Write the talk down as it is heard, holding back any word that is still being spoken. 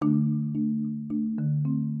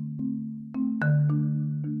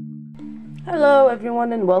Hello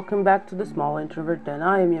everyone and welcome back to The Small Introvert, and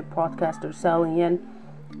I am your podcaster Sally Yen.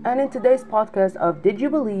 And in today's podcast of Did You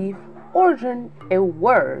Believe? Origin, a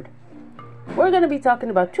Word, we're going to be talking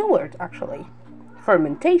about two words actually,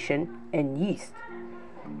 fermentation and yeast.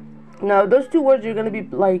 Now those two words are going to be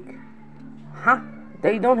like,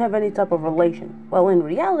 they don't have any type of relation. Well, in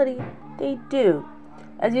reality, they do.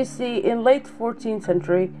 As you see, in late 14th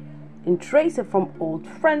century, in trace from Old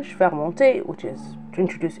French fermenter, which is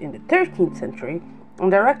introduced in the 13th century, and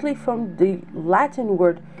directly from the Latin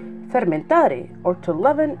word fermentare, or to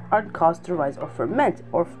leaven, art cause to rise or ferment,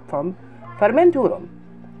 or from fermenturum,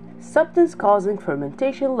 substance causing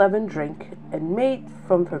fermentation, leaven, drink, and made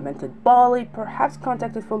from fermented barley, perhaps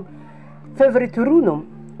contacted from fevereturunum,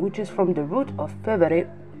 which is from the root of fevere,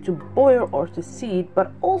 to boil or to seed,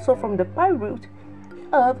 but also from the Pi root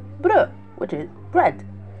of breu, which is bread.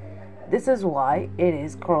 This is why it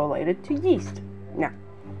is correlated to yeast, now,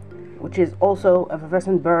 which is also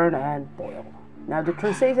effervescent, burn, and boil. Now, the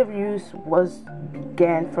translative use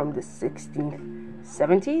began from the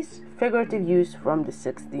 1670s, figurative use from the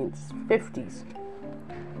 1650s.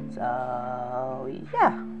 So,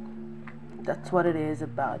 yeah, that's what it is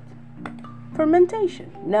about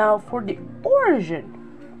fermentation. Now, for the origin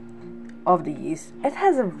of the yeast, it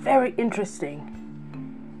has a very interesting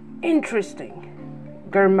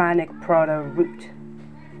Germanic proto-root.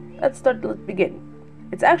 Let's begin.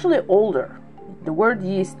 It's actually older. The word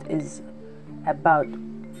yeast is about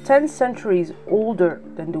 10 centuries older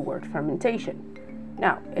than the word fermentation.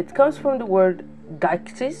 Now, it comes from the word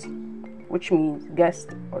geistes, which means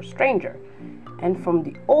guest or stranger, and from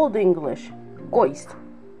the Old English goist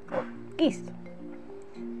or geest.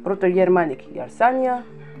 Proto-Germanic Yarsania,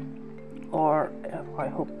 or I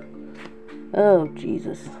hope. Oh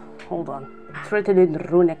Jesus, hold on. It's written in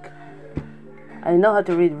runic. I know how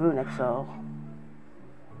to read runic, so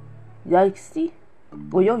Yaisti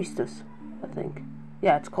or Yoistus, I think.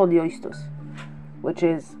 Yeah, it's called Yoistus, which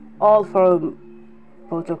is all from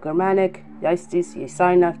Proto-Germanic, Yaistis,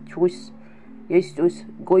 Yesaina, Chus, Yeistus,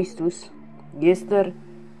 Goistus, Yester,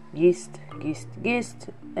 Yeast,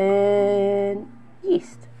 and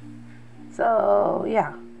yeast. So,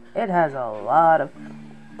 yeah, it has a lot of...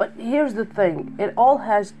 But here's the thing, it all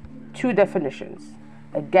has two definitions,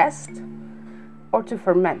 a guest or to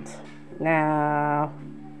ferment. Now,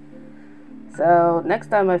 so next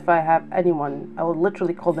time if I have anyone, I will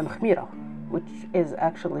literally call them khmira, which is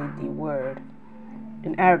actually the word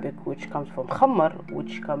in Arabic which comes from khamar,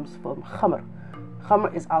 which comes from khamr.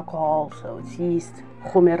 Khamr is alcohol, so it's yeast,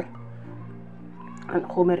 khumir, and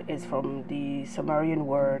khumir is from the Sumerian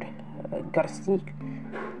word garsnik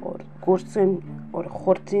or kursin or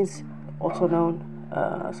khortins, also known.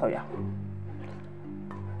 So yeah.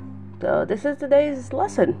 So this is today's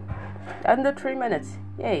lesson. Under 3 minutes.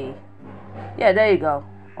 Yay. Yeah, there you go.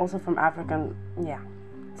 Also from African. Yeah.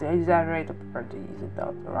 To exaggerate, I prefer to use it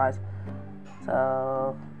though. Right.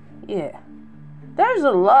 So yeah. There's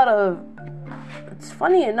a lot of... It's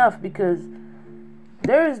funny enough because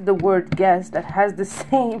there is the word guest that has the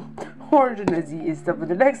same origin as yeast. But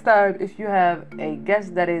the next time, if you have a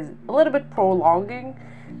guest that is a little bit prolonging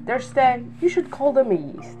their stay, you should call them a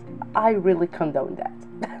yeast. I really condone that.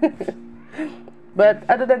 But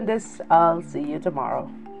other than this, I'll see you tomorrow.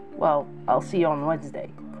 Well, I'll see you on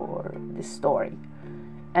Wednesday for this story,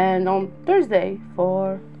 and on Thursday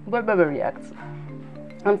for Web Reacts.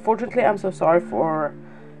 Unfortunately, I'm so sorry for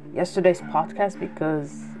yesterday's podcast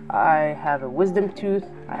because I have a wisdom tooth.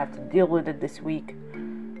 I have to deal with it this week.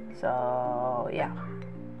 So yeah,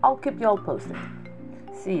 I'll keep y'all posted.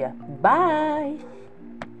 See ya. Bye.